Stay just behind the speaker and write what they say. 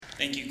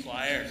Thank you,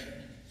 choir.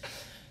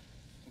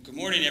 Well, good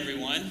morning,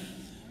 everyone.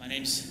 My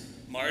name's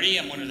Marty.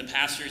 I'm one of the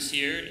pastors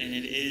here, and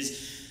it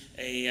is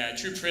a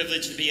true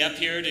privilege to be up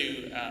here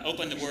to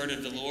open the Word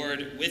of the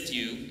Lord with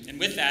you. And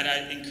with that,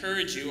 I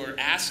encourage you, or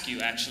ask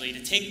you actually,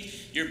 to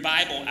take your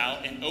Bible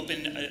out and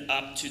open it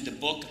up to the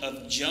book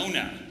of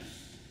Jonah.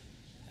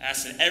 I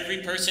ask that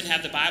every person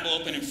have the Bible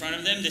open in front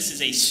of them. This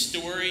is a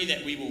story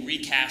that we will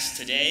recast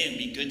today, and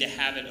be good to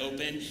have it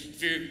open.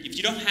 If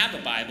you don't have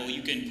a Bible,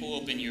 you can pull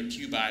open your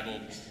pew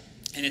Bible,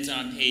 and it's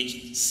on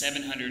page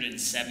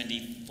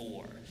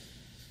 774.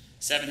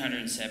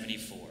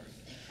 774.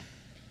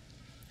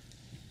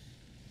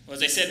 Well,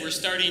 as I said, we're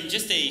starting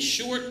just a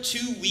short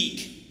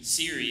 2-week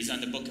series on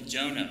the book of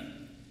Jonah.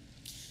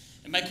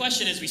 And my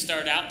question as we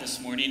start out this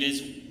morning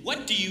is,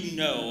 what do you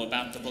know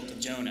about the book of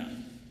Jonah?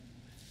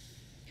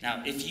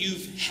 Now, if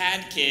you've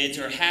had kids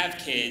or have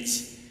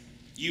kids,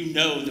 you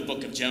know the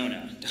book of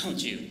Jonah,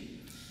 don't you?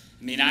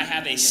 I mean, I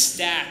have a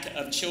stack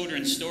of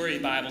children's story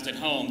Bibles at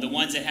home, the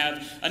ones that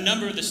have a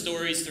number of the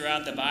stories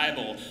throughout the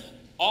Bible.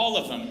 All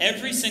of them,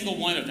 every single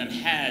one of them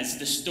has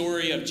the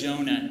story of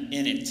Jonah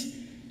in it.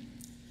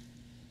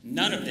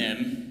 None of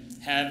them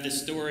have the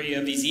story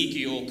of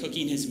Ezekiel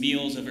cooking his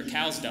meals over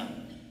cow's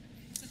dung.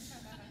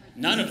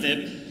 None of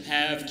them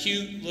have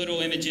cute little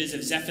images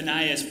of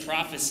Zephaniah's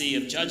prophecy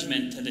of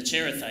judgment to the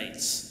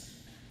Cherethites.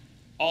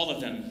 All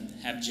of them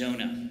have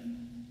Jonah.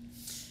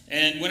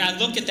 And when I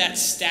look at that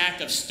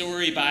stack of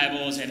story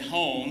Bibles at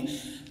home,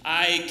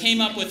 I came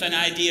up with an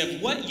idea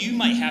of what you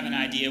might have an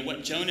idea of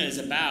what Jonah is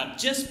about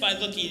just by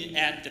looking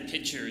at the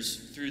pictures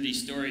through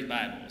these story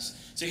Bibles.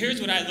 So here's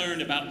what I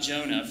learned about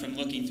Jonah from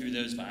looking through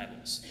those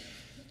Bibles.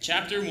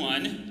 Chapter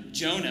 1,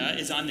 Jonah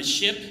is on the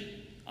ship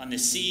on the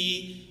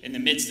sea in the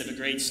midst of a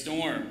great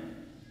storm.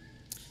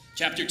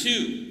 Chapter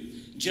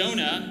 2,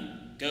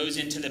 Jonah goes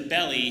into the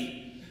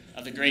belly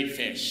of the great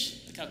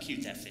fish. Look how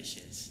cute that fish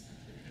is.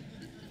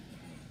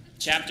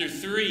 Chapter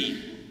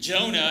 3,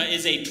 Jonah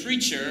is a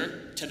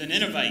preacher to the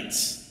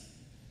Ninevites.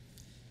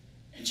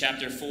 In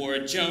chapter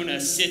 4, Jonah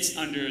sits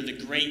under the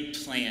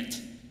great plant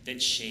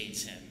that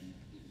shades him.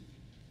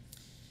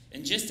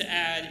 And just to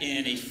add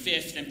in a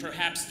fifth and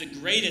perhaps the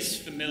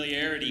greatest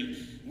familiarity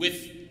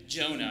with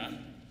Jonah,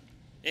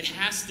 it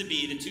has to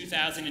be the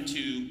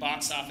 2002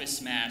 box office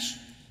smash,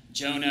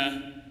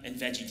 Jonah and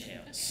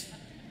VeggieTales.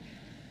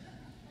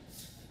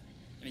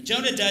 I mean,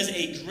 Jonah does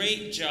a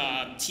great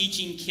job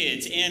teaching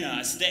kids and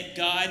us that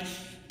God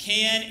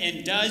can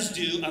and does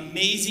do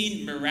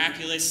amazing,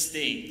 miraculous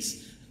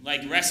things,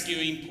 like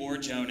rescuing poor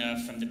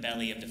Jonah from the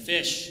belly of the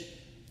fish.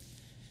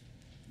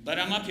 But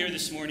I'm up here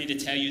this morning to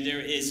tell you there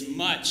is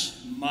much,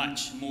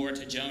 much more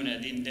to Jonah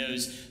than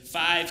those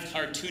 5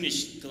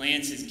 cartoonish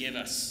glances give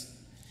us.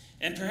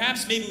 And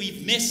perhaps maybe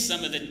we've missed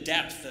some of the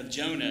depth of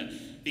Jonah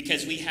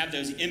because we have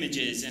those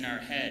images in our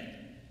head.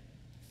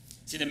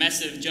 See, the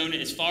message of Jonah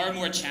is far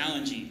more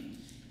challenging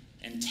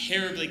and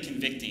terribly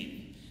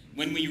convicting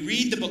when we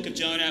read the book of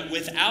Jonah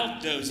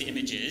without those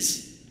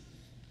images.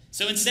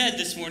 So instead,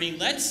 this morning,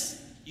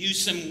 let's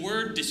use some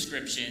word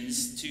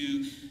descriptions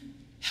to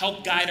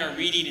help guide our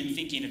reading and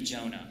thinking of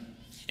Jonah.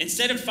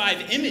 Instead of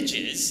 5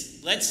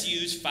 images, let's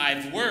use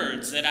 5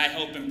 words that I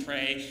hope and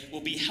pray will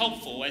be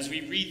helpful as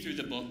we read through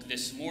the book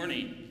this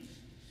morning.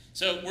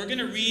 So we're going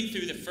to read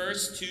through the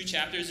first 2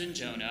 chapters in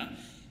Jonah,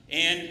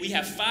 and we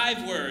have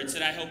 5 words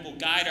that I hope will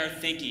guide our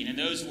thinking, and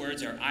those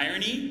words are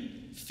irony,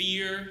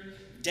 fear,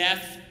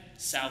 death,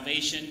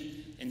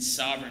 salvation, and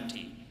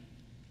sovereignty.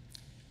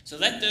 So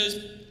let those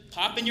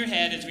pop in your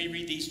head as we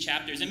read these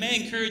chapters. And may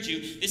I encourage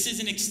you, this is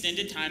an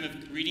extended time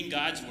of reading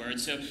God's word,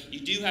 so you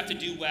do have to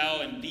do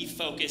well and be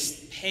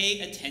focused.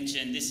 Pay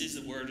attention. This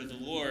is the word of the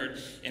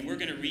Lord, and we're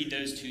going to read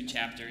those 2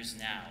 chapters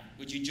now.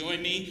 Would you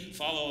join me?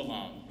 Follow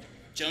along.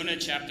 Jonah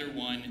chapter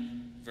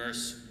 1,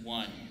 verse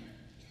 1.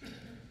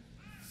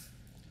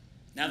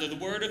 Now the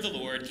word of the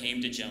Lord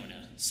came to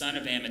Jonah, son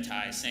of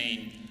Amittai,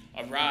 saying,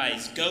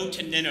 Arise, go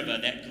to Nineveh,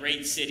 that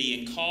great city,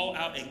 and call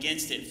out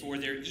against it, for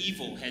their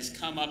evil has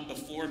come up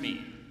before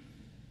me.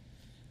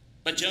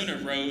 But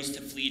Jonah rose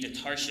to flee to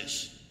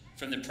Tarshish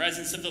from the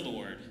presence of the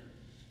Lord.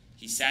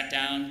 He sat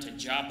down to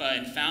Joppa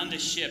and found a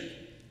ship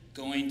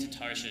going to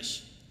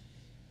Tarshish.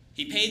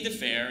 He paid the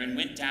fare and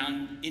went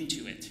down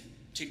into it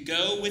to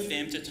go with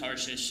them to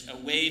Tarshish,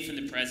 away from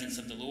the presence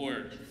of the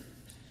Lord.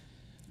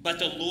 But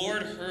the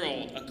Lord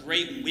hurled a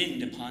great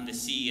wind upon the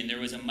sea, and there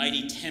was a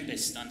mighty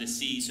tempest on the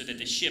sea, so that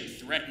the ship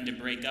threatened to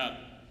break up.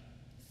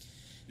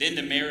 Then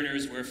the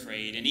mariners were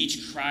afraid, and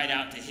each cried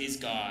out to his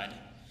God.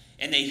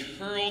 And they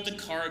hurled the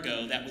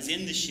cargo that was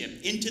in the ship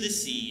into the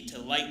sea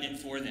to lighten it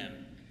for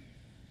them.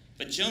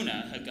 But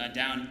Jonah had gone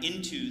down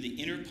into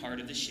the inner part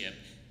of the ship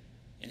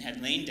and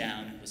had lain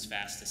down and was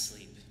fast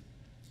asleep.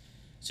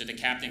 So the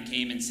captain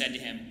came and said to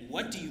him,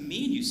 What do you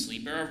mean, you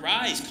sleeper?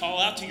 Arise, call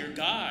out to your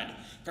God.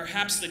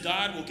 Perhaps the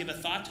God will give a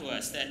thought to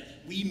us, that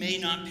we may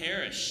not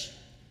perish.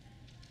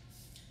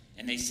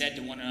 And they said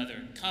to one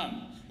another,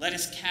 Come, let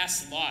us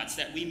cast lots,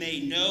 that we may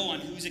know on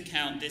whose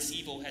account this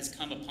evil has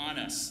come upon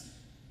us.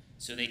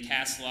 So they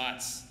cast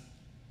lots,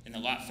 and the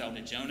lot fell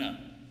to Jonah.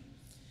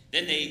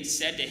 Then they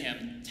said to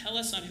him, "Tell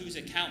us on whose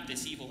account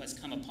this evil has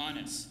come upon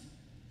us.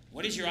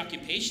 What is your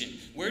occupation?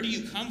 Where do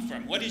you come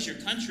from? What is your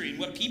country, and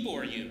what people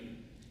are you?"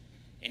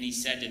 And he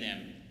said to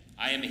them,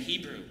 "I am a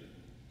Hebrew,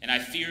 and I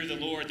fear the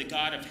Lord, the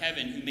God of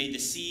heaven, who made the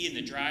sea and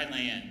the dry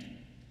land."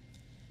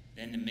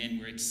 Then the men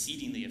were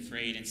exceedingly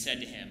afraid and said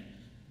to him,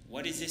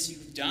 "What is this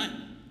you've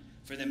done?"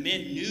 For the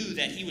men knew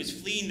that he was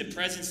fleeing the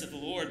presence of the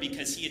Lord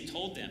because he had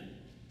told them.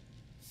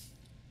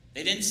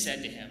 They then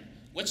said to him,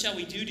 "What shall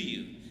we do to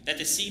you, that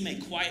the sea may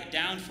quiet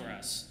down for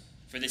us?"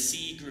 For the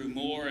sea grew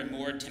more and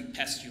more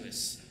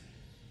tempestuous.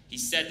 He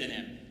said to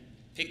them,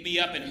 "Pick me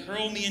up and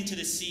hurl me into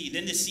the sea.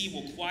 Then the sea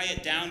will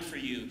quiet down for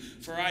you.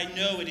 For I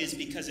know it is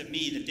because of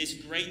me that this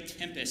great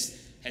tempest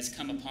has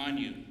come upon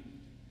you."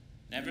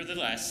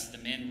 Nevertheless, the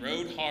men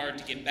rowed hard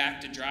to get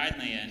back to dry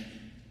land,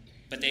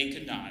 but they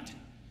could not,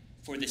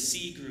 for the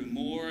sea grew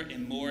more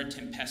and more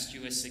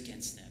tempestuous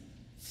against them.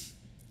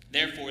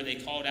 Therefore they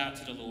called out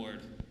to the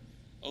Lord,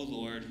 "O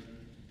Lord,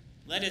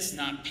 let us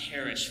not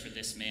perish for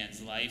this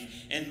man's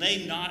life, and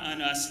lay not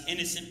on us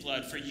innocent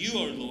blood, for you,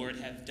 O Lord,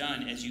 have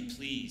done as you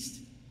pleased."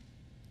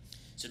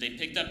 So they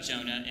picked up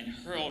Jonah and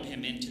hurled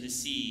him into the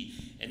sea,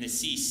 and the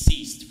sea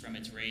ceased from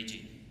its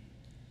raging.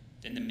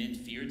 Then the men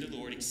feared the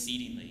Lord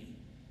exceedingly,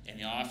 and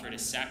they offered a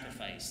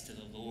sacrifice to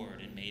the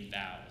Lord and made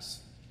vows.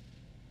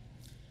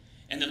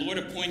 And the Lord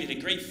appointed a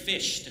great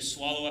fish to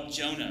swallow up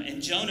Jonah,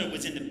 and Jonah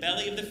was in the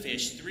belly of the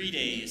fish 3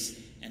 days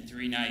and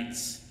 3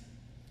 nights.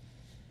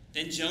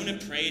 Then Jonah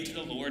prayed to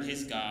the Lord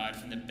his God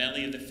from the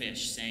belly of the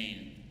fish,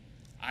 saying,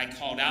 "I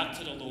called out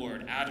to the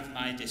Lord out of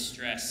my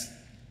distress,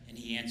 and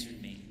he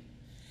answered me.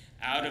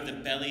 Out of the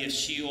belly of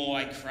Sheol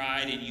I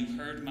cried, and you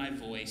heard my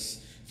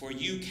voice. For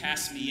you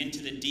cast me into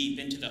the deep,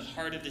 into the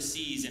heart of the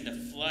seas, and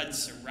the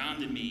floods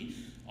surrounded me.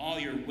 All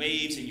your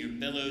waves and your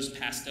billows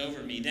passed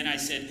over me. Then I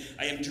said,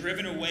 I am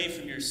driven away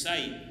from your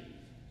sight,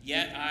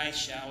 yet I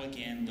shall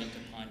again look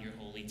upon your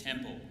holy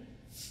temple.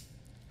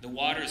 The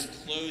waters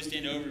closed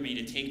in over me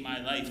to take my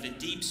life. The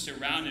deep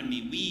surrounded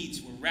me.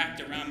 Weeds were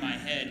wrapped around my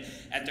head.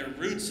 At the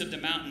roots of the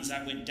mountains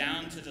I went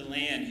down to the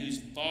land, whose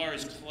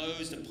bars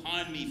closed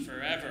upon me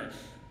forever.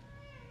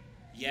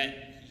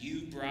 Yet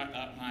you brought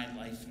up my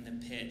life from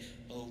the pit,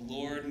 O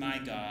Lord my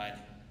God.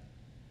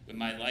 When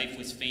my life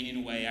was fainting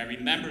away, I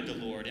remembered the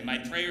Lord, and my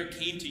prayer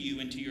came to you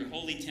into your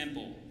holy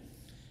temple.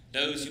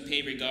 Those who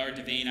pay regard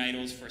to vain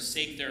idols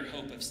forsake their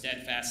hope of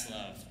steadfast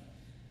love.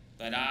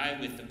 But I,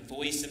 with the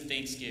voice of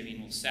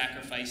thanksgiving, will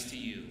sacrifice to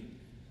you.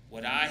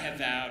 What I have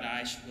vowed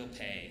I will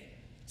pay.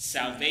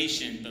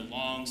 Salvation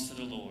belongs to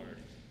the Lord.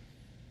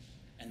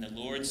 And the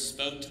Lord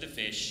spoke to the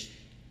fish,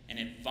 and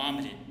it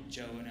vomited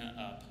Jonah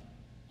up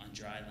on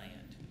dry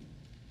land.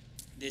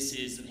 This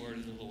is the word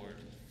of the Lord.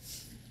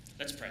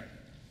 Let's pray.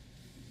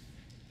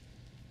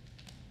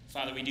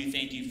 Father, we do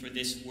thank you for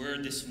this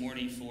word this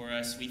morning for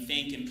us. We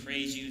thank and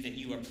praise you that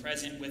you are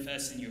present with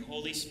us in your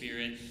Holy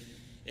Spirit,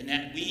 and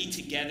that we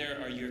together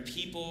are your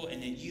people,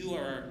 and that you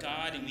are our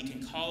God, and we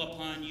can call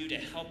upon you to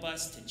help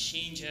us, to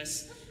change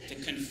us, to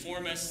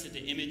conform us to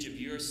the image of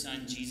your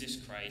Son, Jesus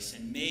Christ.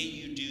 And may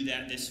you do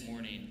that this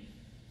morning.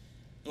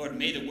 Lord,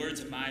 may the words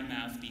of my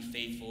mouth be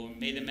faithful, and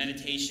may the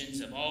meditations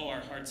of all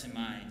our hearts and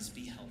minds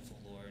be helpful,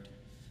 Lord.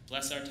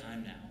 Bless our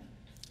time now.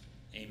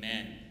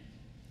 Amen.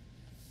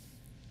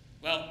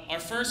 Well, our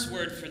first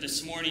word for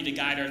this morning to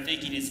guide our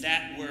thinking is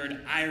that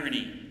word,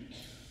 irony.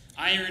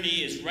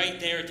 Irony is right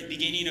there at the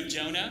beginning of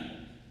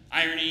Jonah.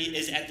 Irony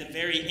is at the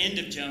very end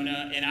of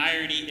Jonah, and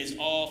irony is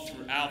all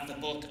throughout the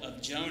book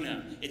of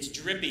Jonah. It's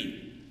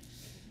dripping.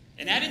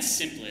 And at its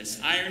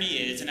simplest, irony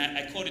is, and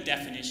I quote a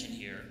definition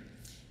here,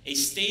 a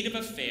state of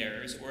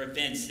affairs or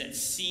events that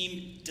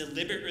seem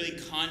deliberately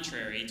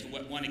contrary to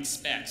what one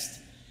expects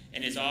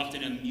and is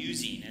often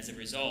amusing as a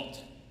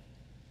result.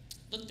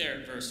 Look there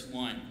at verse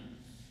 1.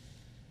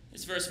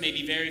 This verse may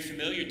be very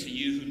familiar to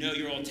you who know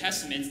your Old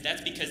Testaments.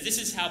 That's because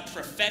this is how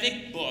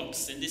prophetic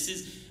books, and this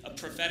is a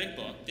prophetic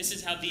book, this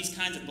is how these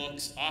kinds of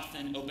books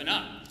often open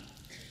up.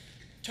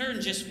 Turn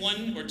just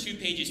 1 or 2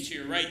 pages to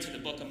your right to the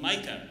book of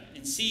Micah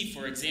and see,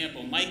 for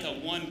example, Micah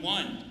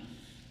 1:1.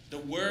 The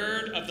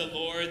word of the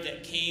Lord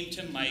that came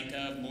to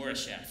Micah of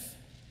Moresheth.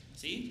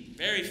 See?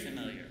 Very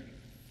familiar.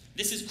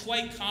 This is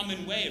quite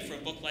common way for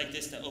a book like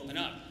this to open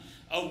up.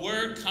 A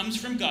word comes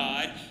from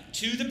God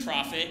to the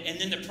prophet, and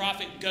then the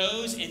prophet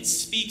goes and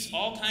speaks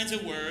all kinds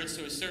of words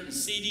to a certain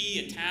city,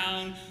 a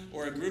town,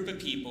 or a group of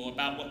people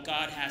about what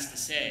God has to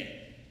say.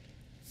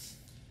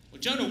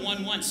 Well, Jonah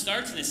 1:1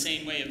 starts in the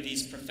same way of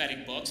these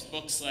prophetic books,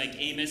 books like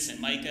Amos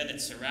and Micah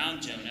that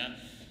surround Jonah,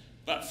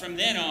 but from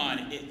then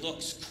on, it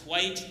looks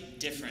quite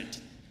different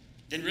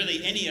than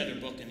really any other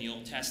book in the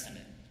Old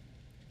Testament.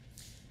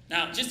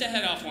 Now, just to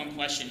head off one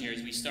question here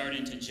as we start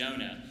into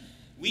Jonah,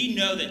 we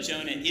know that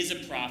Jonah is a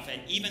prophet,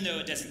 even though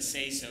it doesn't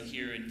say so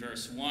here in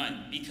verse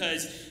 1,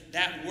 because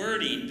that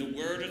wording, the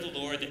word of the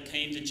Lord that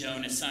came to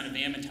Jonah, son of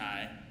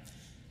Amittai,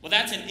 well,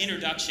 that's an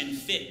introduction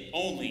fit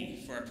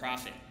only for a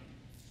prophet.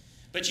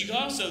 But you can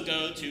also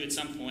go to, at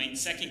some point,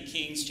 2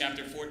 Kings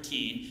chapter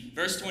 14,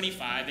 verse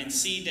 25, and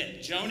see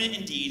that Jonah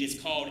indeed is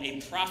called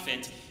a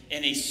prophet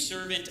and a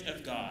servant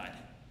of God.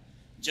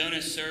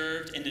 Jonah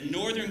served in the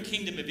northern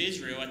kingdom of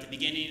Israel at the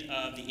beginning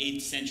of the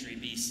 8th century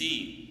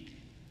BC.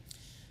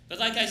 But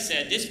like I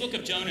said, this book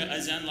of Jonah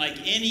is unlike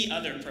any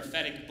other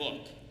prophetic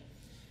book.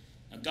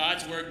 Now,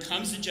 God's word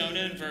comes to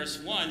Jonah in verse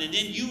 1, and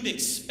then you would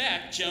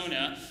expect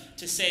Jonah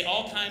to say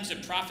all kinds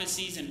of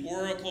prophecies and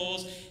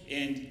oracles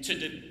to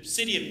the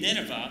city of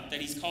Nineveh that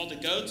he's called to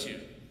go to,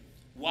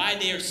 why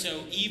they are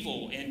so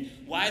evil and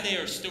why they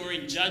are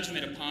storing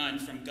judgment upon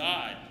from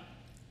God.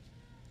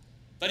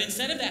 But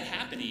instead of that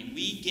happening,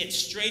 we get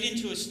straight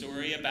into a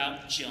story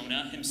about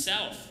Jonah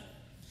himself.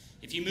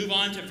 If you move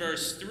on to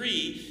verse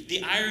 3,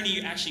 the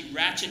irony actually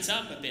ratchets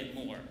up a bit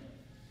more.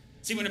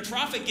 See, when a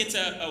prophet gets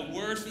a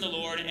word from the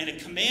Lord and a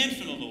command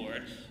from the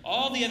Lord,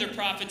 all the other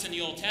prophets in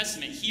the Old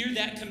Testament hear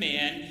that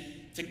command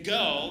to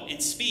go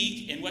and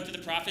speak, and what do the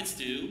prophets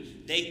do?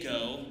 They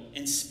go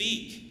and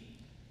speak.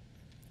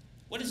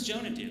 What does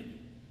Jonah do?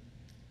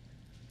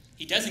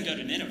 He doesn't go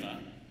to Nineveh.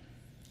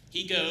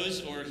 He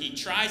goes, or he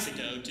tries to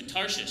go, to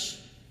Tarshish,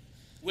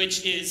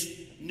 which is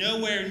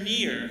nowhere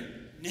near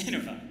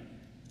Nineveh.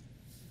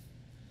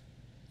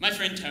 My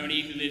friend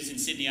Tony, who lives in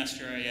Sydney,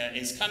 Australia,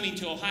 is coming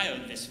to Ohio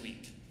this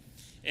week.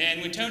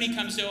 And when Tony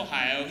comes to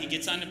Ohio, he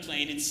gets on the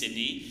plane in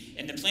Sydney,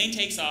 and the plane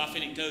takes off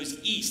and it goes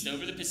east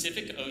over the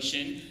Pacific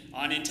Ocean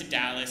on into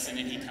Dallas, and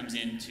then he comes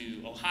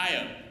into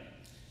Ohio.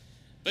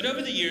 But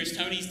over the years,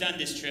 Tony's done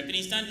this trip, and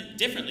he's done it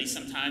differently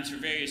sometimes for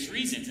various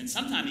reasons. And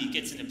sometimes he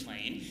gets in a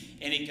plane,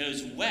 and it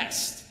goes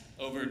west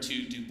over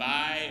to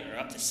Dubai or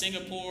up to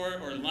Singapore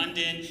or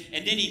London,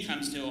 and then he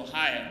comes to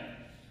Ohio.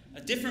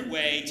 A different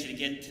way to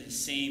get to the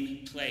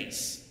same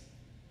place.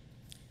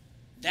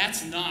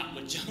 That's not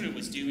what Jonah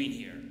was doing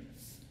here.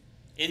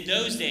 In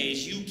those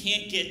days, you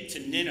can't get to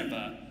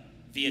Nineveh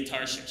via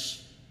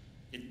Tarshish.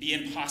 It'd be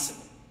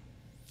impossible.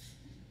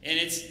 And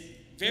it's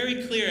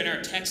very clear in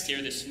our text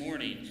here this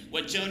morning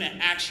what Jonah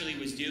actually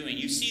was doing.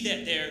 You see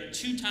that there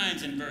 2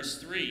 times in verse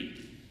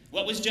 3.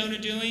 What was Jonah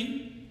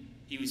doing?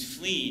 He was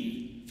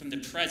fleeing from the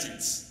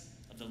presence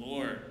of the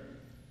Lord.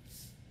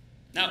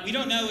 Now, we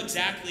don't know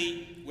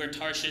exactly where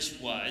Tarshish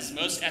was.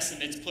 Most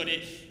estimates put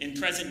it in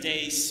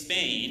present-day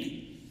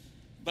Spain.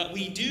 But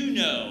we do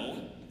know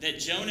that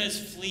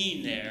Jonah's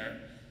fleeing there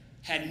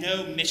had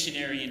no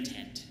missionary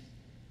intent.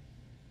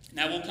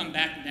 Now, we'll come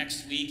back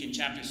next week in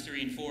chapters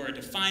 3 and 4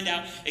 to find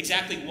out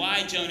exactly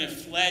why Jonah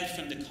fled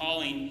from the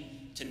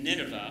calling to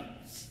Nineveh.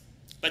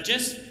 But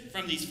just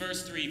from these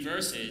first 3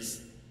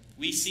 verses,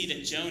 we see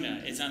that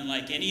Jonah is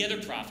unlike any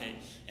other prophet,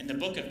 and the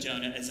book of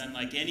Jonah is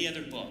unlike any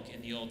other book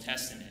in the Old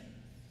Testament.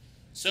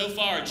 So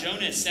far,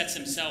 Jonah sets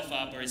himself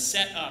up, or is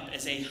set up,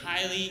 as a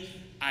highly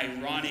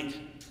ironic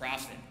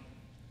prophet.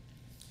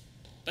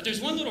 But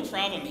there's one little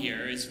problem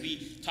here, as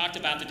we talked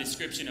about the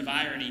description of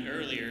irony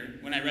earlier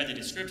when I read the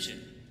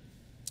description.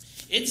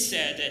 It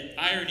said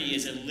that irony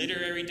is a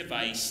literary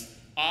device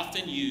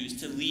often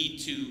used to lead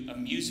to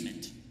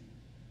amusement.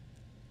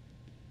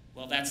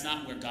 Well, that's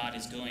not where God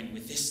is going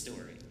with this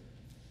story.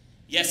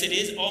 Yes, it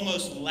is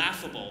almost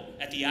laughable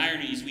at the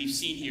ironies we've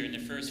seen here in the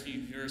first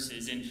few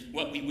verses and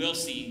what we will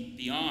see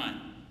beyond.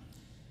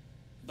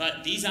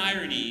 But these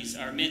ironies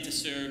are meant to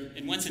serve,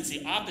 in one sense,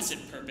 the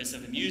opposite purpose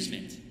of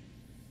amusement.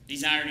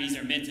 These ironies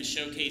are meant to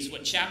showcase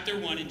what chapter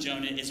 1 in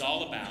Jonah is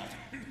all about,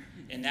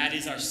 and that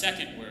is our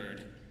second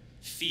word,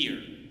 fear.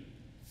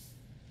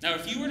 Now,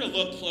 if you were to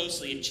look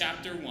closely at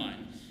chapter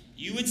 1,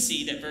 you would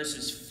see that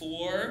verses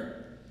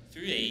 4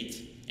 through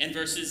 8 and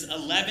verses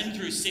 11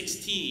 through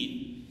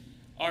 16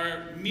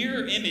 are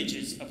mirror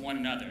images of one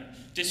another,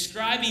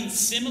 describing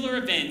similar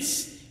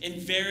events in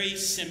very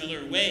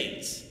similar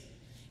ways.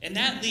 And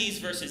that leaves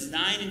verses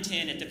 9 and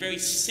 10 at the very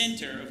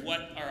center of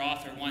what our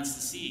author wants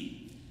to see.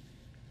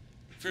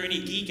 For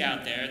any geek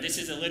out there, this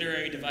is a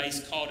literary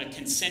device called a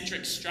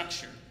concentric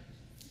structure.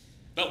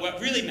 But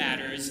what really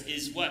matters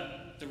is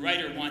what the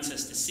writer wants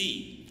us to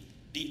see,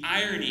 the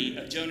irony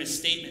of Jonah's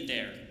statement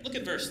there. Look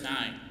at verse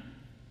 9.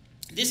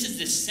 This is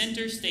the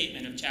center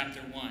statement of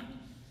chapter 1.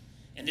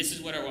 And this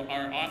is what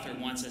our author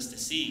wants us to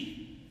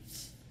see.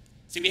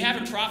 See, we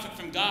have a prophet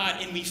from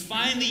God, and we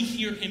finally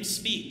hear him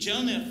speak.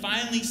 Jonah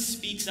finally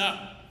speaks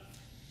up.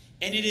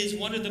 And it is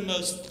one of the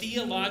most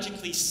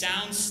theologically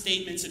sound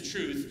statements of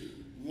truth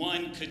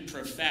one could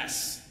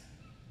profess.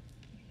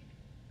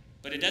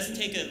 But it doesn't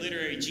take a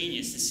literary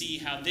genius to see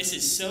how this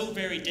is so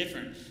very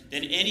different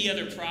than any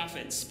other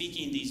prophet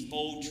speaking these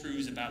bold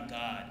truths about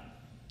God.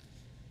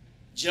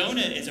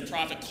 Jonah is a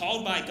prophet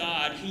called by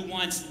God who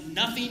wants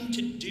nothing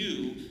to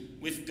do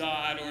with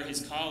God or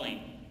his calling.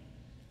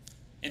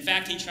 In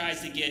fact, he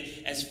tries to get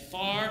as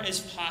far as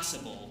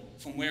possible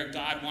from where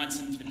God wants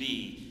him to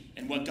be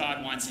and what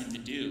God wants him to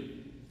do.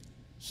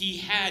 He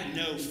had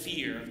no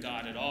fear of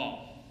God at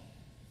all.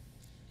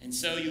 And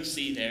so you'll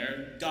see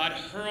there, God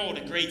hurled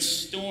a great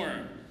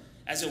storm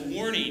as a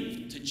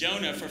warning to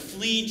Jonah for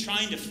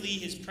trying to flee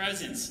his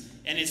presence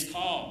and his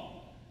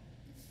call.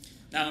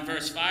 Now in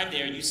verse 5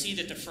 there, you see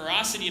that the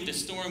ferocity of the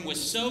storm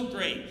was so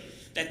great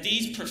that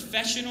these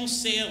professional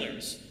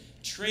sailors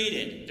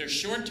traded their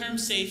short-term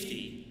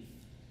safety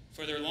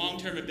for their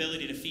long-term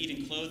ability to feed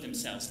and clothe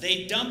themselves.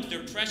 They dumped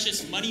their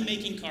precious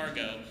money-making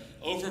cargo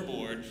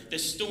overboard. The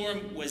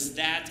storm was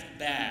that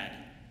bad.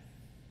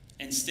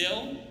 And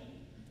still,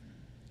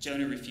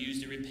 Jonah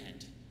refused to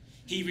repent.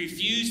 He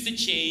refused to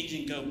change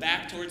and go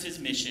back towards his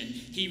mission.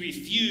 He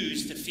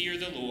refused to fear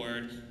the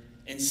Lord.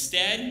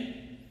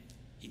 Instead,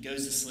 he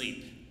goes to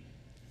sleep.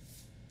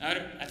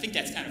 I think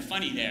that's kind of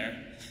funny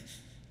there.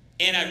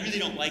 And I really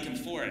don't like him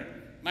for it.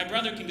 My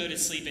brother can go to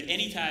sleep at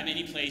any time,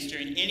 any place,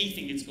 during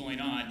anything that's going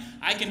on.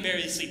 I can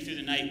barely sleep through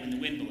the night when the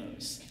wind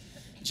blows.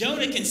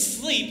 Jonah can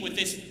sleep with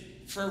this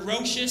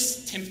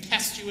ferocious,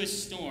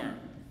 tempestuous storm.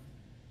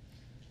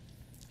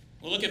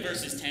 We'll look at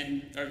verses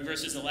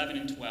 11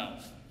 and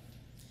 12.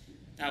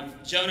 Now,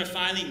 Jonah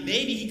finally,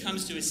 maybe he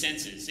comes to his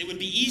senses. It would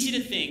be easy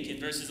to think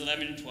in verses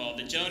 11 and 12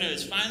 that Jonah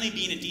is finally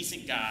being a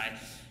decent guy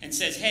and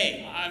says,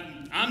 hey,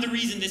 I'm the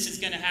reason this is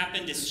going to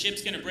happen. This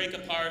ship's going to break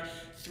apart.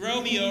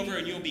 Throw me over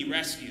and you'll be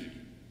rescued.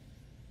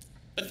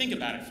 But think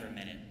about it for a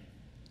minute.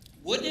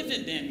 Wouldn't it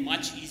have been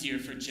much easier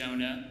for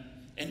Jonah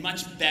and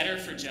much better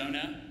for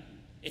Jonah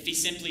if he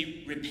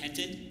simply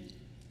repented?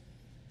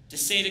 To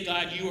say to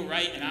God, you were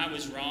right and I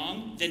was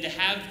wrong, than to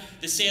have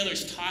the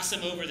sailors toss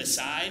him over the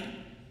side?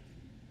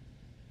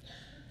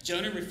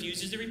 Jonah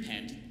refuses to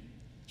repent.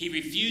 He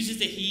refuses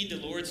to heed the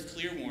Lord's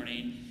clear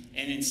warning,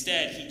 and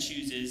instead he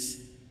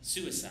chooses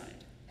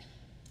suicide.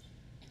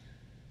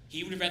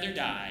 He would rather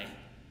die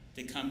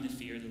than come to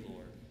fear the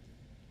Lord.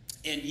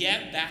 And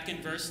yet, back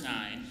in verse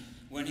 9,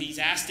 when he's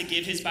asked to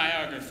give his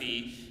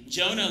biography,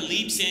 Jonah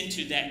leaps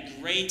into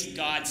that great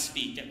God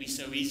speak that we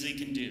so easily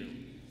can do.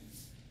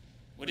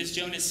 What does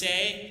Jonah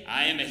say?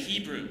 I am a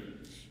Hebrew,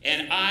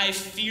 and I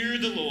fear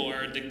the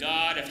Lord, the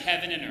God of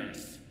heaven and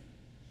earth.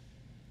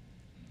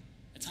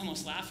 It's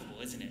almost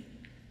laughable, isn't it?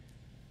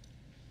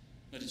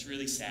 But it's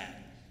really sad.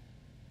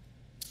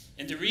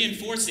 And to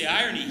reinforce the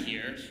irony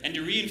here, and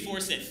to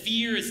reinforce that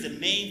fear is the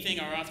main thing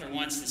our author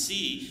wants to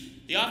see,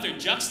 the author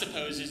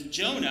juxtaposes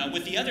Jonah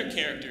with the other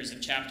characters of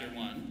chapter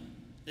 1,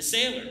 the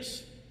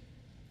sailors.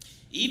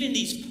 Even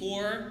these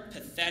poor,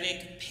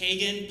 pathetic,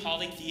 pagan,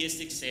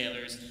 polytheistic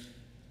sailors,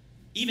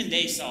 even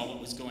they saw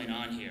what was going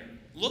on here.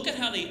 Look at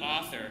how the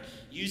author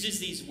uses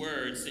these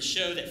words to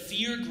show that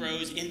fear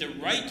grows in the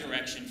right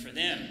direction for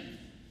them.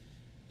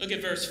 Look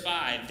at verse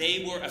 5.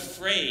 They were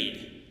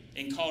afraid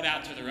and called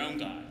out to their own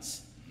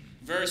gods.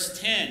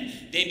 Verse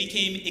 10. They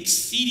became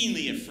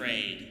exceedingly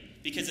afraid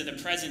because of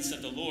the presence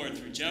of the Lord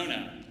through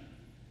Jonah.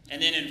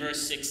 And then in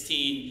verse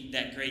 16,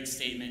 that great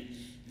statement,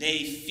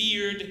 they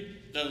feared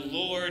the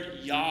Lord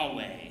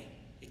Yahweh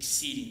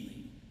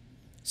exceedingly.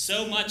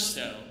 So much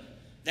so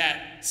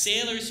that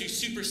sailors who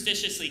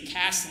superstitiously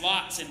cast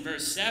lots in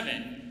verse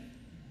 7,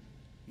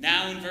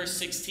 now in verse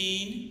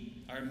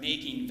 16, are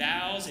making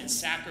vows and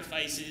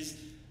sacrifices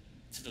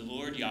to the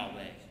Lord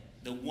Yahweh,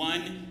 the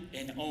one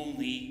and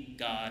only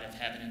God of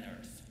heaven and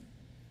earth.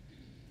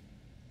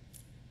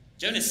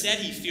 Jonah said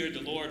he feared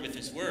the Lord with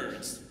his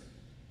words,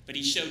 but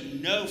he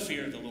showed no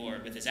fear of the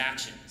Lord with his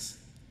actions.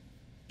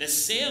 The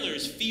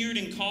sailors feared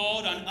and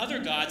called on other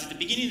gods at the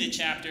beginning of the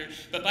chapter,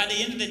 but by the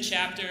end of the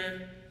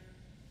chapter,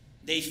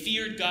 they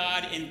feared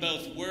God in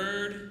both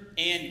word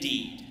and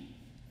deed.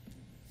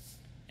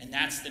 And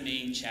that's the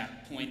main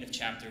point of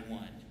chapter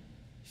 1.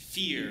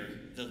 Fear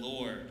the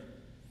Lord.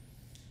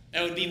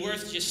 Now, it would be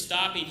worth just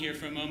stopping here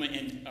for a moment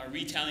in our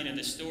retelling of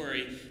the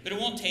story, but it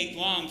won't take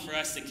long for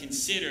us to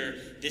consider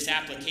this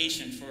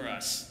application for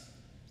us.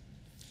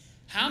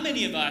 How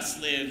many of us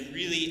live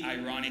really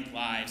ironic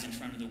lives in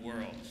front of the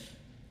world?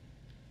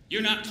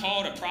 You're not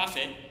called a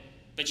prophet,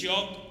 but you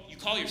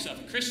call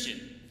yourself a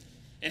Christian.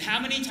 And how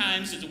many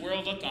times does the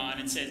world look on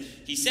and says,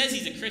 he says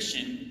he's a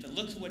Christian, but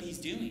look at what he's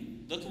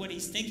doing. Look at what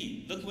he's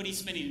thinking. Look at what he's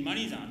spending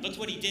money on. Look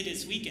what he did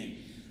this weekend.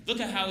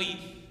 Look at how he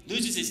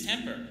loses his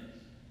temper.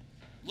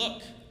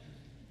 Look.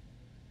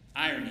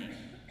 Irony.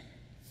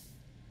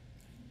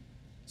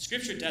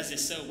 Scripture does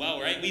this so well,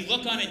 right? We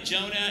look on at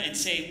Jonah and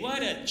say,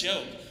 what a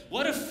joke.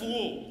 What a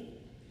fool.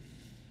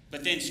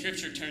 But then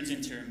Scripture turns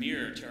into a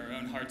mirror to our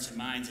own hearts and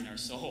minds and our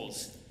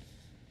souls,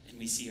 and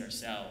we see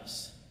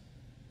ourselves.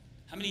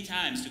 How many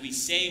times do we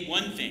say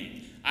one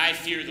thing, I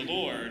fear the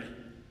Lord,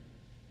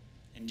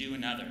 and do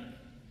another?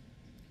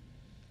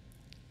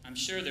 I'm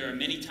sure there are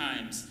many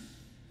times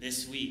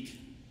this week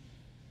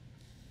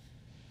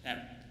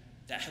that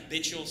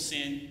habitual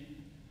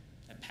sin,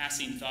 that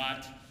passing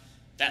thought,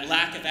 that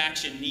lack of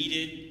action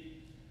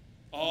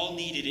all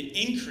needed an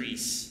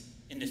increase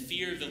in the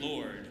fear of the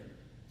Lord,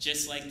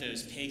 just like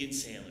those pagan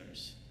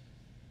sailors.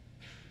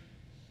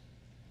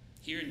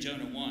 Here in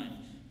Jonah 1,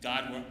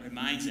 God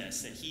reminds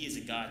us that he is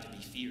a God to be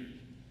feared.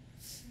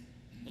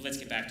 But let's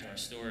get back to our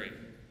story.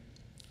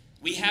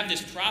 We have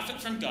this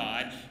prophet from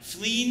God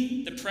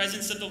fleeing the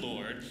presence of the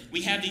Lord.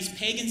 We have these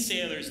pagan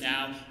sailors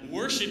now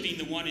worshiping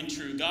the one and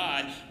true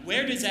God.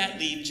 Where does that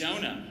leave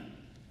Jonah?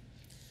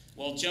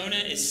 Well, Jonah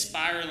is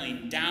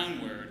spiraling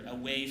downward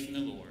away from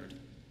the Lord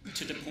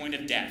to the point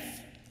of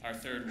death, our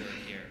third word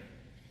here.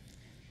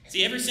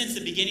 See, ever since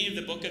the beginning of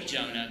the book of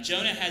Jonah,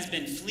 Jonah has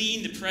been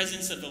fleeing the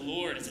presence of the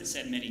Lord, as it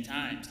said many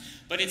times.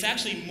 But it's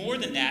actually more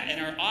than that,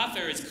 and our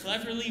author is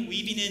cleverly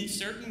weaving in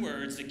certain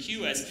words that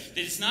cue us that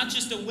it's not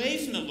just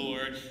away from the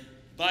Lord,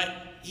 but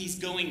he's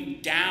going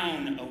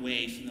down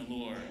away from the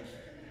Lord.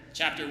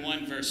 Chapter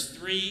 1, verse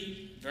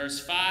 3, verse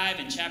 5,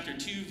 and chapter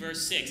 2,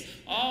 verse 6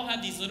 all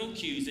have these little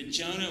cues that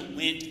Jonah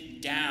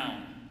went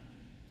down.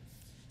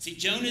 See,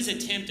 Jonah's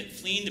attempt at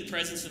fleeing the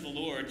presence of the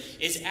Lord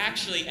is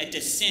actually a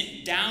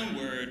descent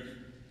downward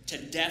to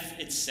death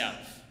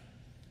itself.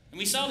 And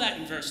we saw that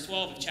in verse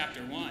 12 of chapter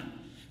 1.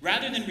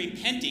 Rather than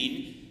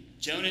repenting,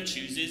 Jonah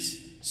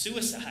chooses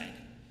suicide.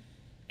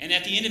 And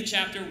at the end of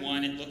chapter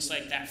 1, it looks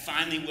like that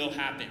finally will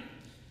happen.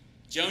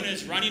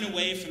 Jonah's running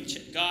away from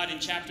God in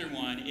chapter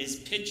 1 is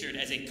pictured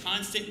as a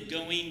constant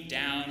going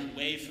down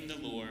away from the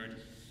Lord,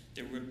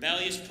 the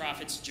rebellious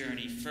prophet's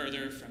journey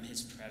further from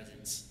his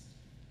presence.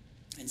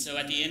 And so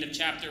at the end of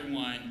chapter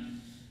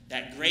 1,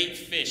 that great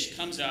fish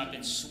comes up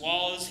and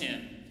swallows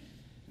him,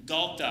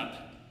 gulped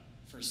up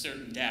for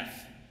certain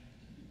death.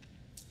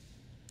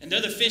 And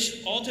though the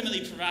fish ultimately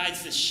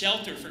provides the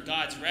shelter for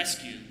God's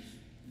rescue,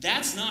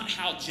 that's not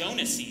how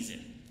Jonah sees it.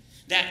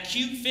 That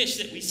cute fish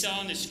that we saw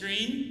on the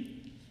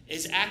screen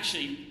is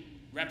actually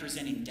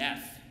representing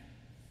death.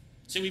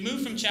 So we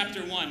move from chapter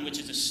 1, which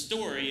is a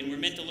story, and we're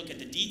meant to look at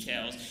the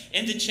details,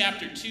 into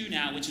chapter 2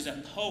 now, which is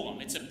a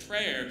poem. It's a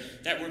prayer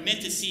that we're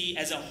meant to see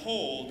as a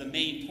whole, the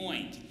main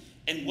point.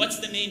 And what's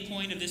the main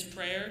point of this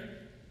prayer?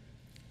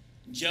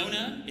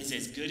 Jonah is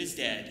as good as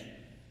dead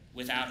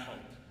without hope.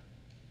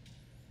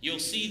 You'll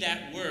see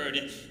that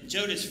word,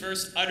 Jonah's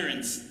first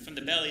utterance from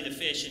the belly of the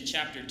fish in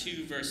chapter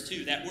 2, verse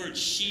 2, that word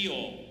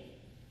Sheol.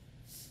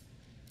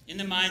 In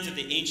the minds of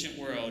the ancient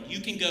world, you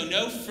can go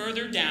no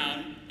further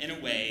down and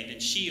away than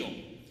Sheol.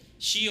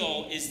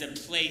 Sheol is the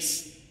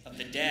place of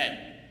the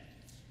dead.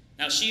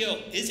 Now, Sheol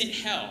isn't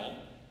hell.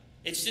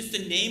 It's just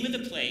the name of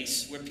the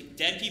place where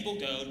dead people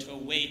go to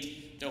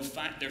await their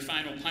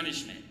final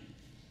punishment.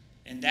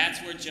 And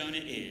that's where Jonah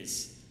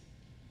is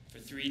for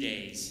 3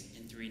 days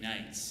and 3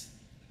 nights.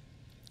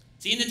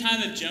 See, in the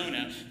time of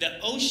Jonah, the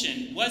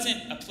ocean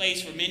wasn't a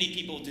place where many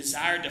people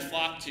desired to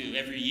flock to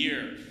every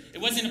year.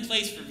 It wasn't a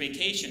place for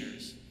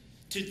vacationers.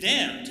 To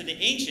them, to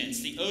the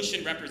ancients, the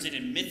ocean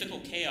represented mythical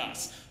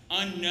chaos,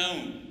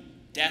 unknown,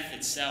 death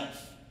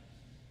itself.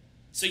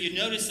 So you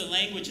notice the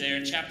language there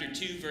in chapter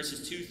 2,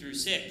 verses 2 through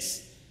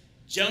 6.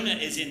 Jonah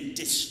is in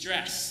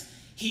distress.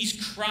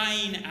 He's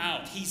crying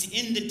out. He's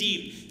in the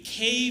deep,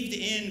 caved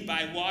in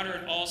by water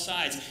on all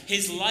sides.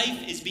 His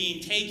life is being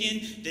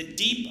taken. The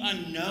deep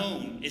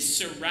unknown is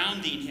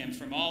surrounding him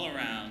from all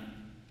around.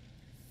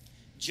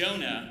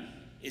 Jonah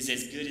is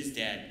as good as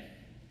dead.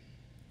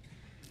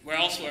 Where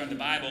elsewhere in the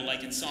Bible,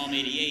 like in Psalm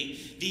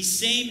 88, these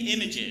same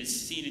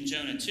images, seen in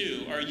Jonah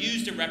 2, are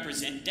used to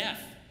represent death.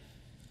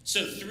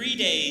 So 3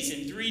 days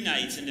and 3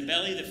 nights in the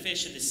belly of the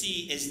fish of the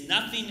sea is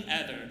nothing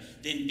other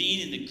than being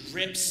in the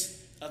grips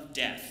of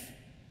death.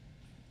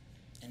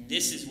 And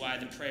this is why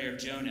the prayer of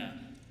Jonah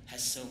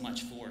has so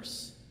much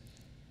force.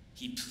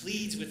 He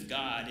pleads with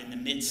God in the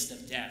midst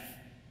of death.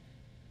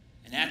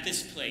 And at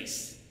this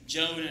place,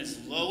 Jonah's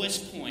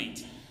lowest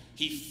point,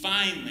 he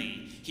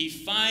finally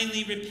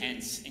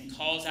repents and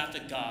calls out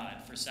to God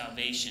for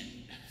salvation.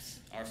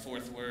 Our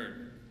fourth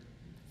word.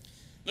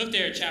 Look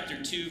there at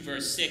chapter 2,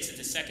 verse 6, at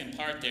the second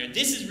part there.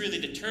 This is really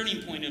the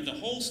turning point of the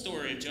whole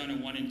story of Jonah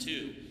 1 and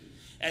 2.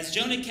 As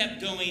Jonah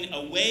kept going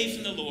away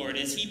from the Lord,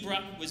 as he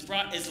was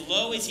brought as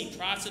low as he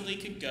possibly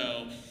could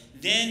go,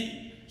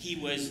 then he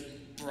was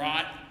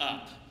brought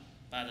up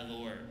by the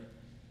Lord.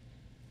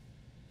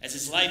 As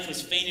his life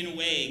was fading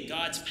away,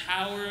 God's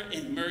power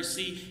and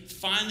mercy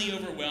finally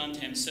overwhelmed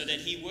him so that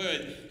he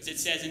would, as it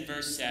says in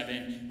verse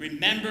 7,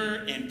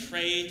 remember and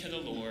pray to the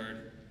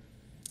Lord.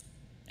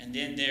 And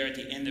then there at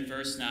the end of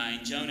verse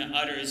 9, Jonah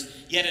utters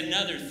yet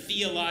another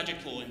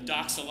theological and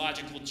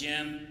doxological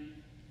gem.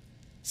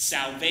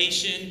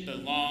 Salvation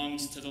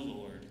belongs to the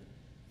Lord.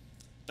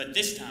 But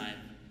this time,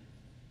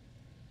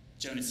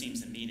 Jonah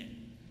seems to mean it.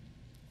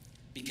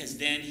 Because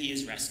then he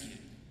is rescued.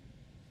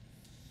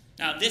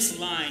 Now, this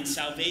line,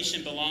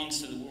 salvation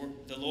belongs to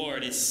the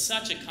Lord, is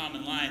such a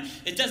common line.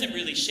 It doesn't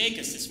really shake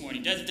us this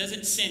morning. It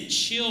doesn't send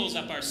chills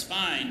up our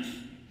spine.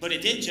 But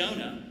it did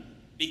Jonah,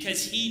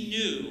 because he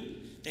knew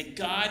that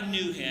God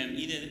knew him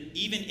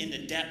even in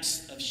the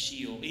depths of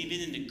Sheol,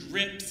 even in the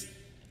grips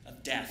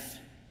of death.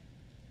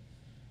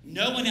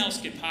 No one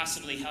else could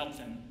possibly help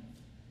him.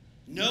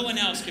 No one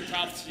else could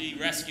possibly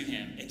rescue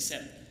him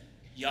except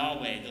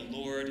Yahweh, the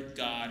Lord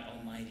God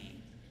Almighty.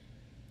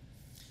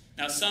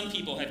 Now, some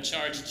people have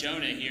charged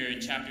Jonah here in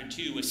chapter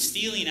 2 with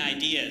stealing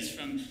ideas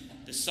from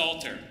the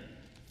Psalter.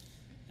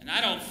 And I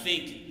don't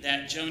think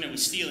that Jonah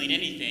was stealing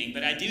anything,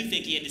 but I do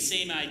think he had the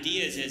same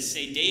ideas as,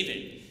 say,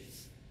 David.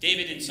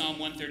 David in Psalm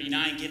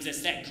 139 gives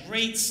us that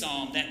great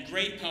psalm, that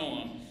great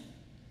poem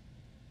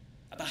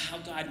about how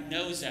God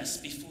knows us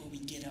before we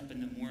get up in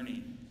the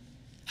morning.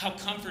 How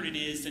comforting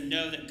it is to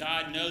know that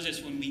God knows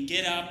us when we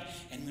get up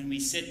and when we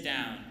sit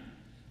down.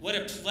 What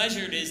a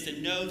pleasure it is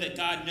to know that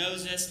God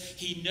knows us.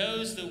 He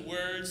knows the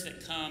words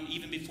that come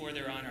even before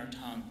they're on our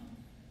tongue.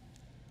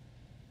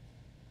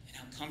 And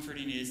how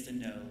comforting it is to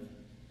know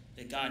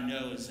that God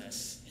knows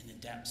us in the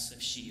depths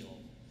of Sheol,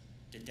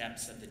 the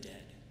depths of the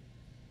dead.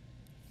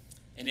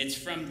 And it's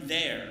from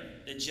there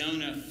that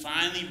Jonah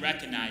finally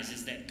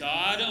recognizes that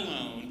God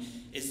alone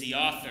is the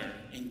author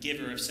and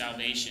giver of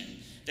salvation.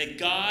 That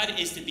God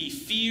is to be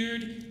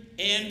feared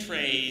and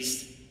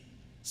praised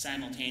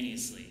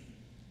simultaneously.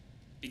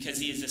 Because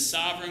he is the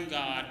sovereign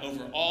God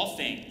over all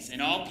things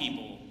and all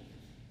people,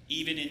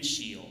 even in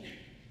Sheol.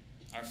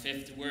 Our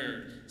fifth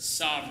word,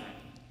 sovereign.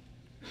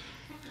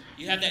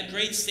 You have that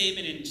great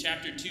statement in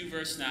chapter 2,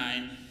 verse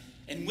 9.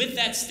 And with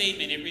that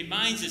statement, it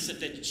reminds us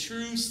of the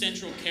true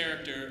central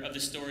character of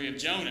the story of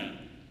Jonah.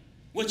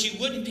 What you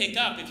wouldn't pick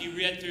up if you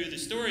read through the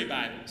story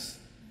Bibles.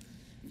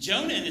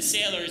 Jonah and the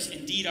sailors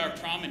indeed are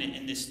prominent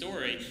in this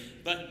story,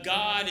 but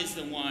God is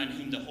the one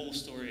whom the whole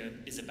story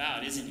is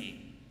about, isn't he?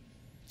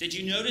 Did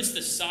you notice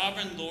the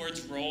sovereign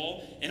Lord's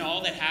role in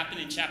all that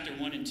happened in chapter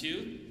 1 and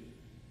 2?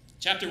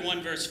 Chapter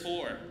 1, verse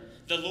 4.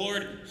 The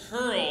Lord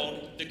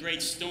hurled the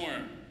great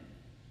storm.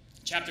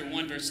 Chapter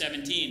 1, verse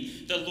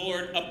 17. The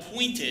Lord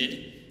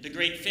appointed the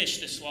great fish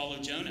to swallow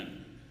Jonah.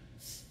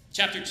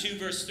 Chapter 2,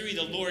 verse 3.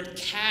 The Lord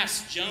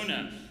cast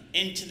Jonah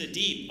into the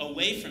deep,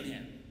 away from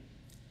him.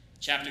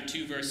 Chapter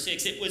 2, verse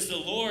 6. It was the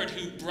Lord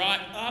who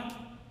brought up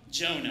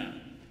Jonah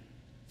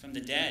from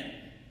the dead.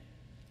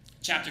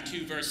 Chapter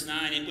 2, verse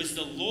 9, it was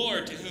the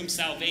Lord to whom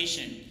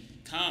salvation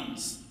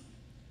comes.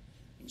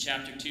 In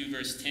chapter 2,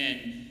 verse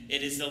 10,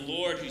 it is the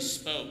Lord who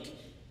spoke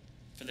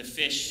for the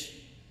fish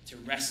to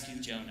rescue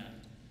Jonah.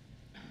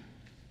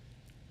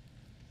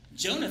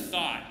 Jonah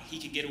thought he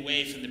could get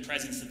away from the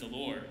presence of the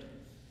Lord.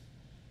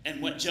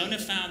 And what Jonah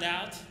found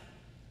out,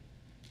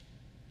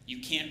 you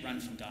can't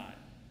run from God.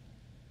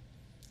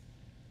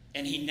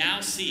 And he now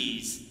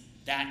sees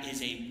that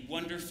is a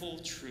wonderful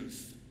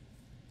truth,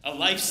 a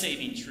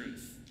life-saving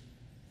truth.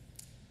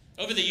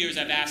 Over the years,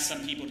 I've asked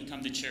some people to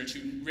come to church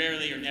who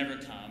rarely or never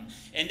come,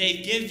 and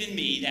they've given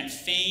me that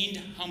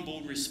feigned,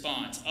 humble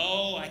response.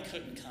 Oh, I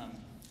couldn't come.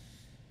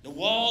 The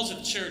walls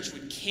of church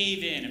would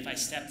cave in if I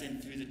stepped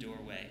in through the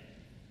doorway.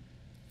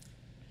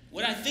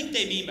 What I think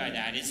they mean by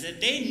that is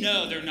that they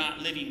know they're not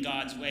living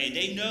God's way.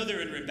 They know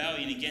they're in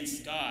rebellion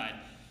against God.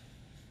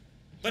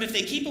 But if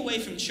they keep away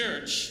from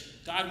church,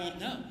 God won't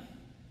know.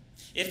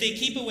 If they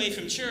keep away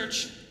from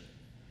church,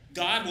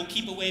 God will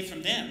keep away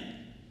from them.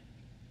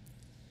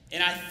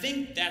 And I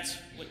think that's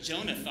what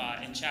Jonah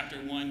thought in chapter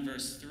 1,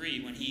 verse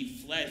 3, when he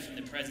fled from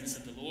the presence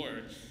of the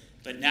Lord.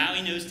 But now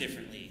he knows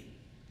differently.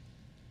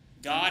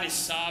 God is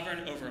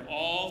sovereign over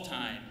all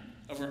time,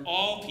 over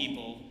all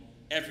people,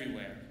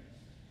 everywhere.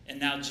 And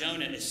now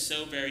Jonah is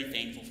so very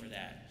thankful for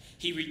that.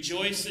 He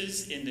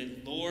rejoices in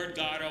the Lord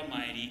God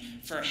Almighty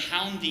for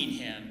hounding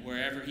him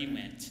wherever he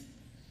went.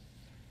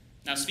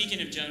 Now,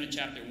 speaking of Jonah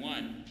chapter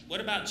 1,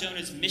 what about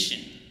Jonah's mission?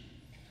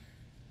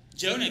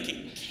 Jonah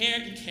could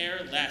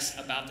care less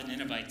about the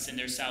Ninevites and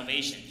their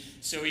salvation,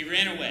 so he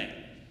ran away.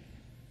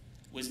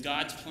 Was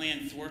God's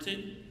plan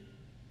thwarted?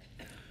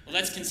 Well,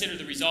 let's consider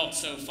the results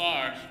so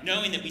far,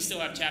 knowing that we still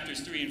have chapters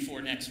 3 and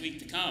 4 next week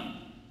to come.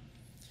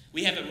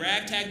 We have a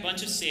ragtag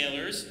bunch of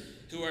sailors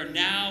who are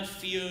now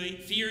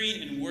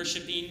fearing and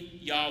worshiping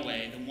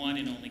Yahweh, the one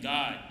and only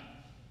God.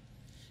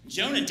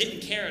 Jonah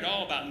didn't care at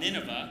all about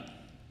Nineveh,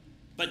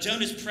 but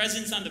Jonah's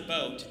presence on the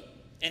boat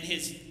and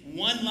his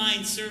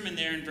one-line sermon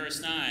there in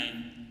verse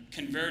 9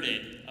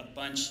 converted a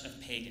bunch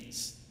of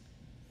pagans.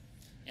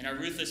 And our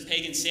ruthless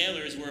pagan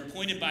sailors were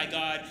appointed by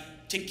God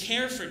to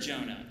care for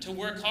Jonah, to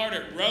work hard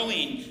at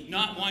rowing,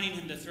 not wanting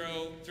him to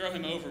throw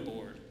him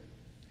overboard,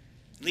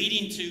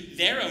 leading to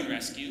their own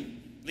rescue,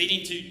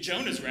 leading to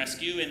Jonah's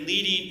rescue, and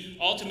leading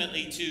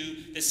ultimately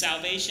to the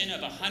salvation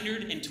of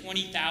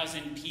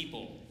 120,000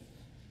 people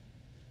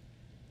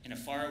in a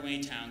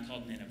faraway town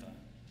called Nineveh.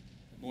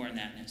 More on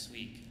that next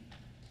week.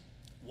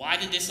 Why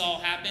did this all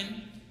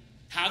happen?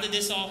 How did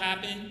this all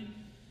happen?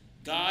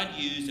 God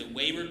used a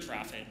wayward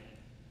prophet,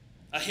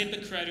 a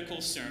hypocritical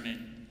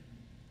sermon,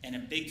 and a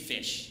big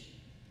fish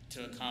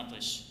to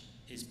accomplish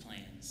his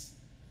plans.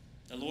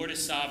 The Lord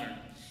is sovereign.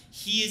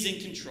 He is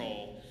in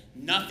control.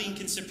 Nothing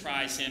can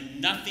surprise him.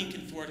 Nothing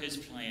can thwart his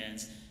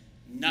plans.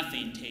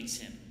 Nothing takes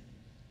him.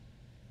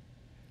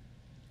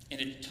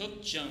 And it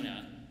took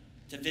Jonah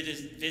to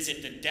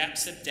visit the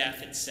depths of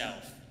death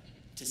itself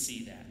to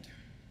see that.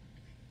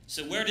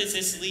 So where does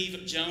this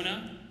leave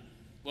Jonah?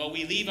 Well,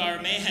 we leave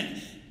our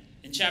man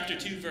in chapter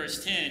 2,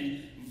 verse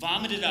 10,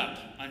 vomited up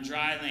on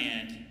dry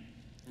land,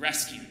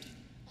 rescued.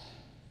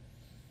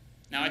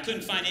 Now, I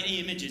couldn't find any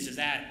images of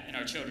that in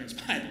our children's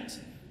Bibles.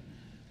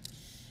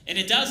 And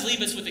it does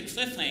leave us with a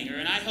cliffhanger,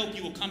 and I hope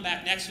you will come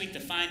back next week to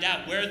find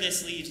out where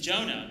this leaves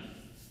Jonah.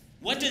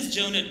 What does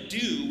Jonah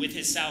do with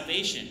his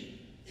salvation?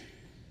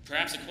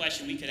 Perhaps a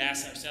question we could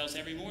ask ourselves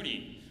every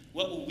morning.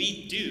 What will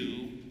we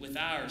do with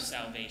our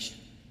salvation?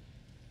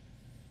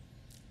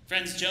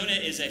 Friends, Jonah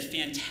is a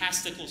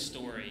fantastical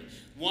story,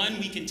 one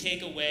we can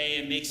take away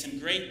and make some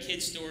great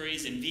kid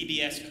stories and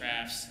VBS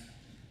crafts,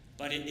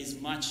 but it is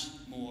much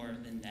more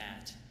than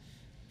that.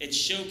 It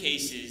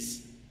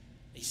showcases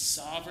a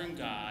sovereign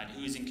God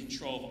who is in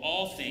control of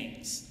all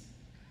things,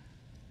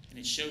 and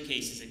it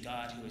showcases a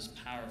God who is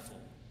powerful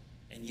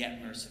and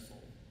yet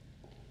merciful.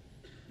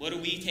 What do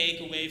we take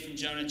away from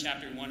Jonah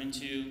chapter 1 and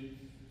 2?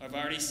 I've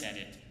already said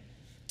it.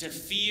 To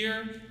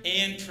fear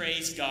and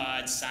praise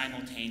God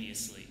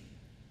simultaneously.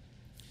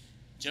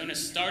 Jonah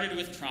started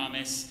with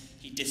promise.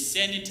 He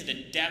descended to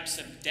the depths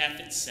of death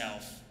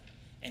itself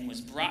and was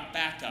brought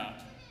back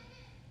up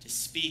to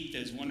speak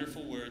those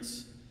wonderful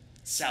words,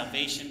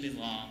 salvation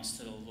belongs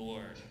to the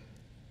Lord.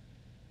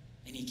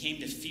 And he came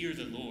to fear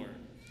the Lord.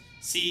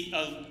 See,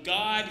 a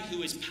God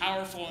who is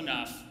powerful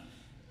enough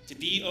to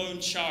be in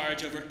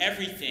charge over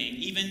everything,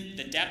 even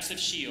the depths of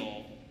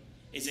Sheol,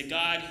 is a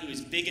God who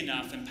is big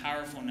enough and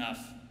powerful enough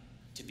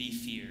to be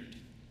feared.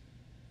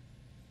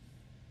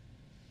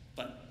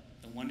 But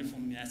the wonderful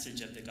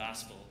message of the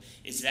gospel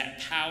is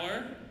that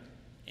power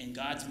and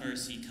God's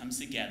mercy comes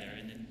together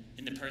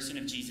in the person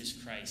of Jesus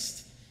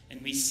Christ.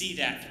 And we see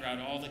that throughout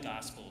all the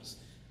gospels.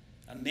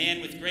 A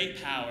man with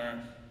great power,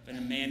 but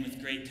a man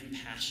with great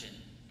compassion.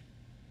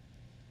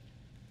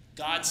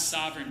 God's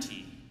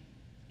sovereignty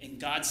and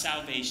God's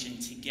salvation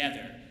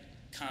together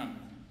come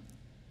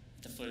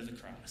at the foot of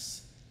the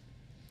cross.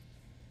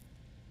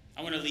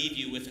 I want to leave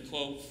you with a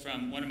quote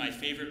from one of my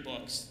favorite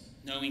books,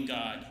 Knowing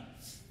God.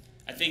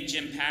 I think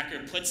Jim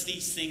Packer puts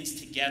these things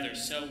together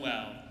so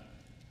well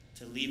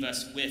to leave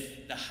us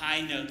with the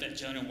high note that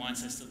Jonah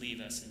wants us to leave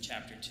us in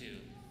chapter 2.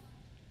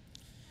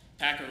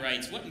 Packer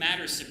writes, "What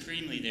matters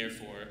supremely,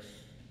 therefore,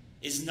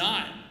 is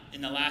not,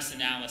 in the last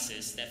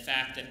analysis, the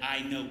fact that I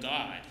know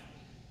God,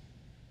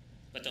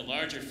 but the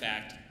larger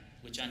fact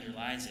which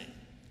underlies it,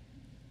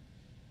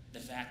 the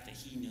fact that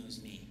he knows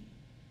me.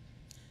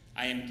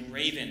 I am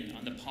graven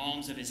on the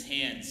palms of his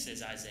hands,"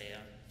 says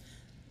Isaiah.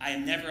 "I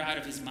am never out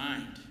of his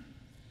mind.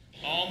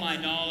 All my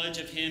knowledge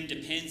of him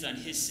depends on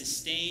his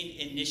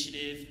sustained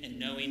initiative in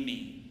knowing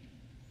me.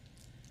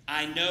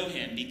 I know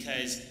him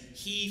because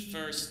he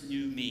first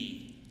knew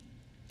me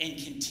and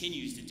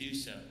continues to do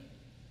so.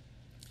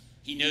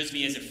 He knows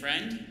me as a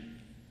friend,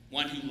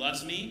 one who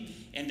loves me,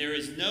 and there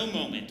is no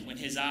moment when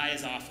his eye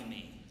is off of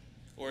me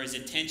or his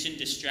attention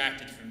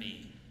distracted from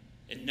me,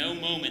 and no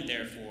moment,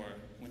 therefore,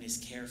 when his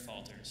care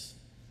falters.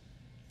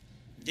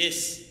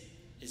 This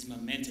is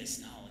momentous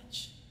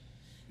knowledge.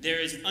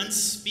 There is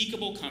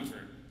unspeakable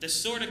comfort, the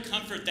sort of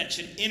comfort that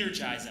should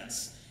energize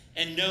us,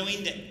 and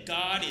knowing that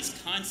God is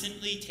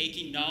constantly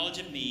taking knowledge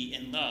of me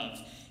in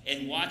love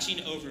and watching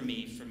over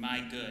me for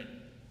my good.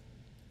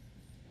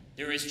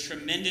 There is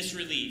tremendous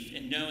relief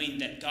in knowing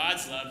that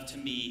God's love to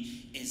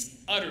me is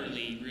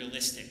utterly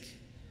realistic,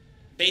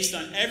 based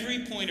on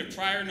every point of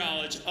prior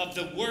knowledge of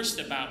the worst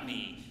about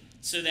me,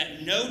 so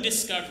that no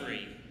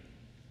discovery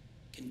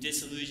can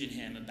disillusion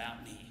him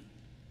about me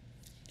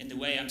in the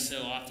way I'm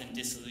so often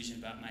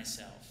disillusioned about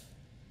myself.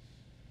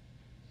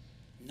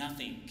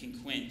 Nothing can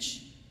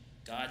quench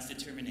God's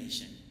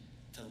determination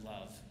to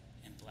love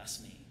and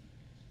bless me.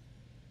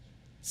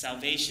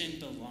 Salvation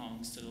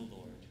belongs to the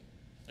Lord."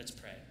 Let's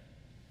pray.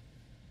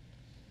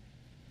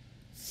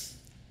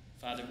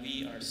 Father,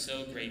 we are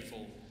so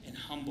grateful and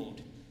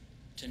humbled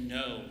to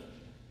know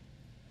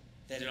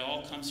that it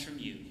all comes from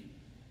you.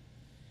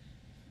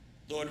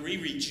 Lord, we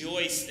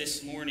rejoice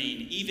this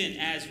morning, even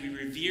as we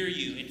revere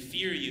you and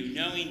fear you,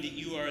 knowing that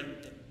you are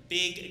the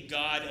big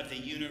God of the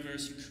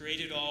universe who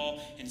created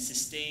all and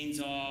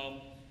sustains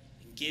all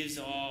and gives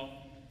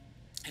all.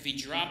 Every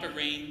drop of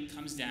rain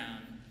comes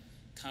down,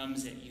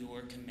 comes at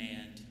your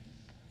command.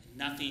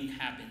 Nothing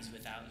happens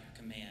without your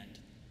command.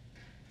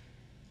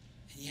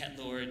 And yet,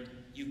 Lord,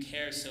 you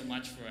care so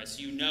much for us.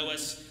 You know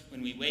us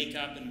when we wake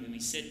up and when we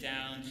sit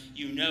down.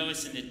 You know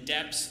us in the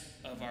depths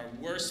of our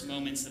worst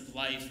moments of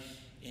life.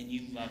 And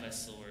you love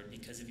us, Lord,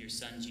 because of your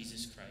Son,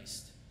 Jesus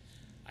Christ.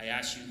 I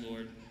ask you,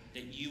 Lord,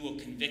 that you will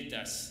convict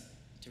us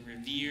to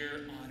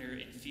revere, honor,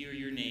 and fear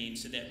your name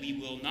so that we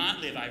will not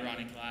live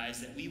ironic lives,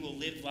 that we will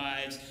live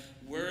lives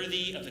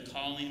worthy of the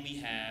calling we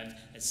have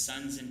as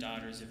sons and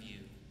daughters of you.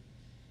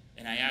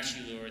 And I ask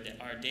you, Lord, that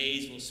our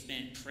days will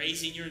spend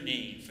praising your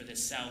name for the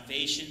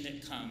salvation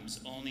that comes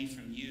only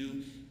from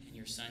you and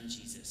your Son,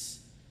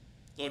 Jesus.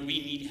 Lord, we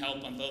need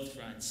help on both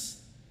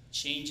fronts.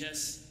 Change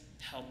us,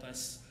 help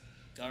us,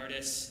 guard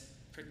us,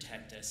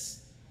 protect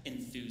us,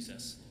 enthuse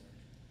us,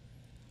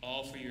 Lord.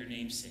 All for your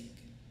name's sake.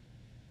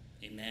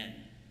 Amen.